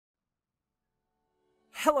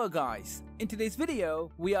Hello guys, in today's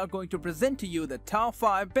video, we are going to present to you the top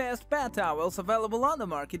 5 best bath towels available on the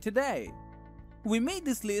market today. We made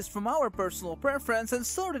this list from our personal preference and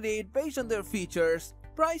sorted it based on their features,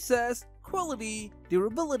 prices, quality,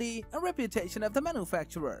 durability, and reputation of the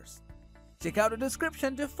manufacturers. Check out the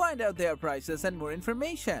description to find out their prices and more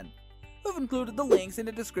information. We've included the links in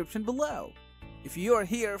the description below. If you are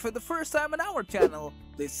here for the first time on our channel,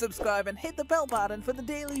 please subscribe and hit the bell button for the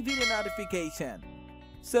daily video notification.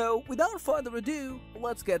 So, without further ado,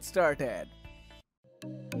 let's get started.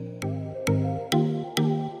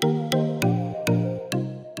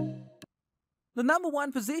 The number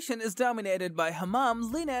 1 position is dominated by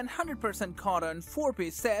Hammam Linen 100% Cotton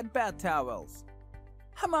 4-piece set bath towels.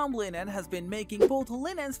 Hammam Linen has been making both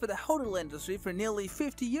linens for the hotel industry for nearly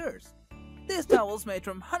 50 years. These towels made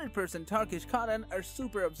from 100% Turkish cotton are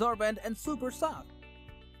super absorbent and super soft.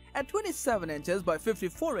 At 27 inches by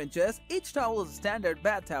 54 inches, each towel is a standard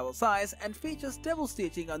bath towel size and features double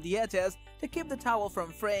stitching on the edges to keep the towel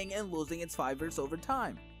from fraying and losing its fibers over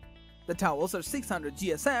time. The towels are 600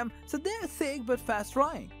 GSM, so they're thick but fast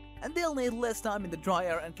drying, and they'll need less time in the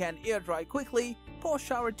dryer and can air dry quickly post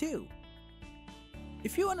shower too.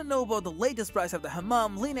 If you want to know about the latest price of the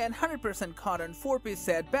Hammam Linen 100% Cotton 4-piece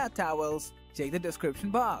set bath towels, check the description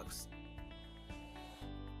box.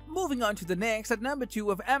 Moving on to the next, at number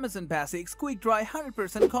 2 of Amazon Basics Quick Dry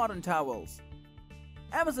 100% Cotton Towels.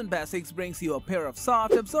 Amazon Basics brings you a pair of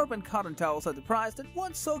soft, absorbent cotton towels at the price that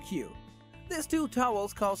won't soak you. These two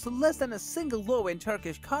towels cost less than a single low-end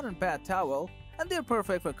Turkish cotton bath towel, and they're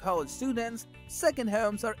perfect for college students, second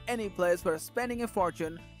homes, or any place where spending a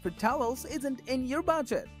fortune for towels isn't in your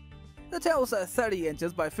budget. The towels are 30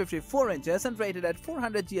 inches by 54 inches and rated at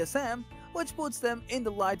 400 GSM, which puts them in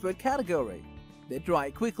the lightweight category. They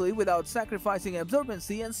dry quickly without sacrificing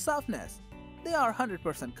absorbency and softness. They are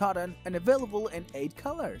 100% cotton and available in 8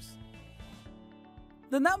 colors.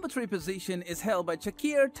 The number 3 position is held by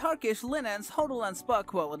Chakir Turkish Linens Hotel and Spa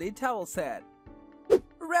Quality Towel Set.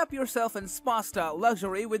 Wrap yourself in spa-style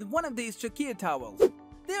luxury with one of these Chakir towels.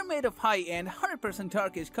 They're made of high-end 100%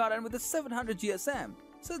 Turkish cotton with a 700 GSM,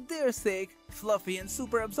 so they're thick, fluffy, and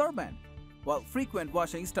super absorbent. While frequent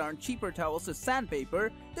washings turn cheaper towels to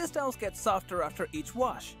sandpaper, these towels get softer after each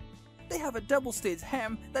wash. They have a double-stage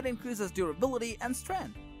hem that increases durability and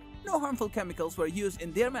strength. No harmful chemicals were used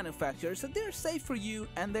in their manufacture, so they're safe for you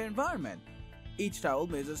and the environment. Each towel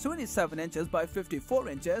measures 27 inches by 54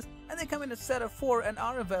 inches, and they come in a set of 4 and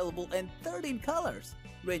are available in 13 colors,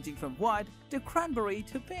 ranging from white to cranberry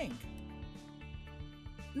to pink.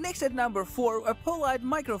 Next at number 4, a Polyte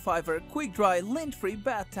Microfiber Quick Dry Lint-Free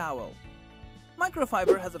Bath Towel.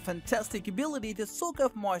 Microfiber has a fantastic ability to soak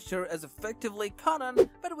up moisture as effectively cotton,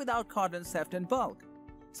 but without cotton's heft and bulk.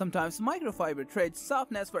 Sometimes microfiber trades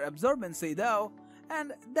softness for absorbency though,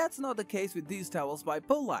 and that's not the case with these towels by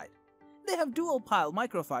Polyte. They have dual pile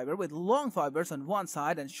microfiber with long fibers on one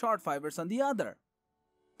side and short fibers on the other.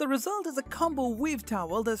 The result is a combo weave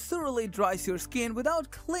towel that thoroughly dries your skin without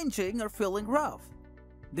clinching or feeling rough.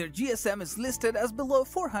 Their GSM is listed as below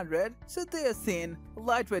 400, so they are thin,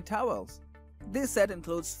 lightweight towels. This set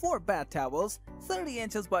includes 4 bath towels, 30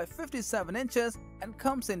 inches by 57 inches, and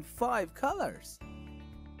comes in 5 colors.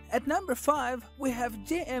 At number 5, we have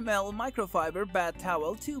JML Microfiber Bath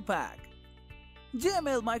Towel 2-pack.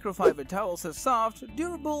 JML Microfiber towels are soft,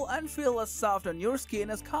 durable, and feel as soft on your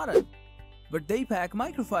skin as cotton. But they pack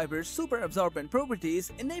microfiber's super absorbent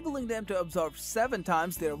properties, enabling them to absorb 7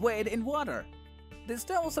 times their weight in water. These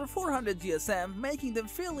towels are 400 GSM, making them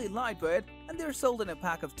fairly lightweight, and they're sold in a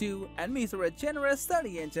pack of 2 and measure a generous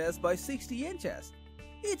 30 inches by 60 inches.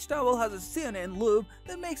 Each towel has a sewn-in loop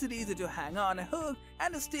that makes it easy to hang on a hook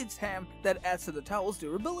and a stitched hem that adds to the towel's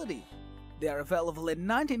durability. They are available in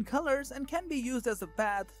 19 colors and can be used as a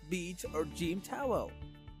bath, beach, or gym towel.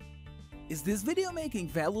 Is this video making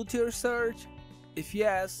value to your search? If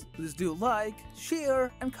yes, please do like,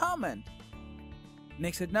 share, and comment.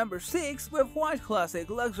 Next at number 6, we have White Classic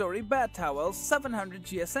Luxury Bath Towels 700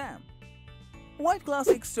 GSM. White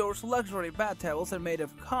Classic Store's luxury bath towels are made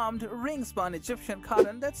of combed, ring-spun Egyptian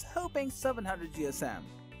cotton that's whopping 700 GSM.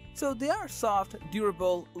 So they are soft,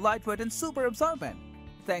 durable, lightweight, and super absorbent.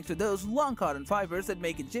 Thanks to those long cotton fibers that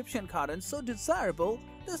make Egyptian cotton so desirable,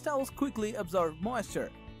 these towels quickly absorb moisture.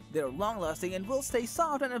 They are long-lasting and will stay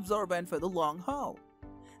soft and absorbent for the long haul.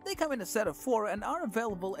 They come in a set of 4 and are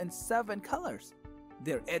available in 7 colors.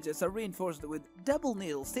 Their edges are reinforced with double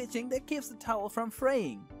needle stitching that keeps the towel from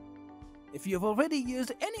fraying. If you've already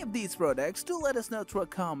used any of these products, do let us know through a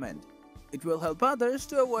comment. It will help others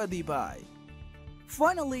to avoid the buy.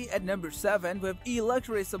 Finally, at number 7, we have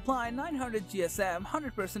eLuxurySupply 900 GSM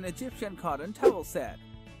 100% Egyptian cotton towel set.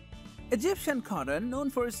 Egyptian cotton, known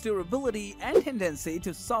for its durability and tendency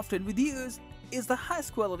to soften with use, is the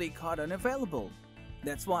highest quality cotton available.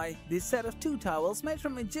 That's why this set of 2 towels made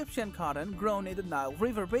from Egyptian cotton grown in the Nile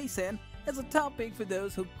River Basin is a top pick for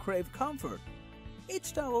those who crave comfort.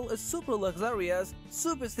 Each towel is super luxurious,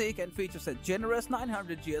 super thick, and features a generous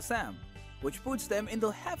 900 GSM, which puts them in the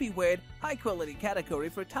heavyweight, high-quality category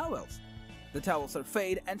for towels. The towels are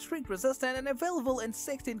fade and shrink-resistant and available in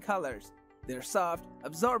 16 colors. They're soft,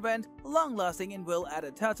 absorbent, long-lasting, and will add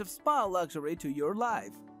a touch of spa luxury to your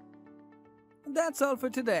life. That's all for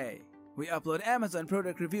today. We upload Amazon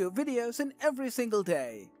product review videos in every single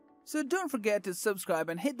day. So don't forget to subscribe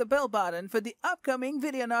and hit the bell button for the upcoming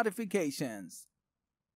video notifications.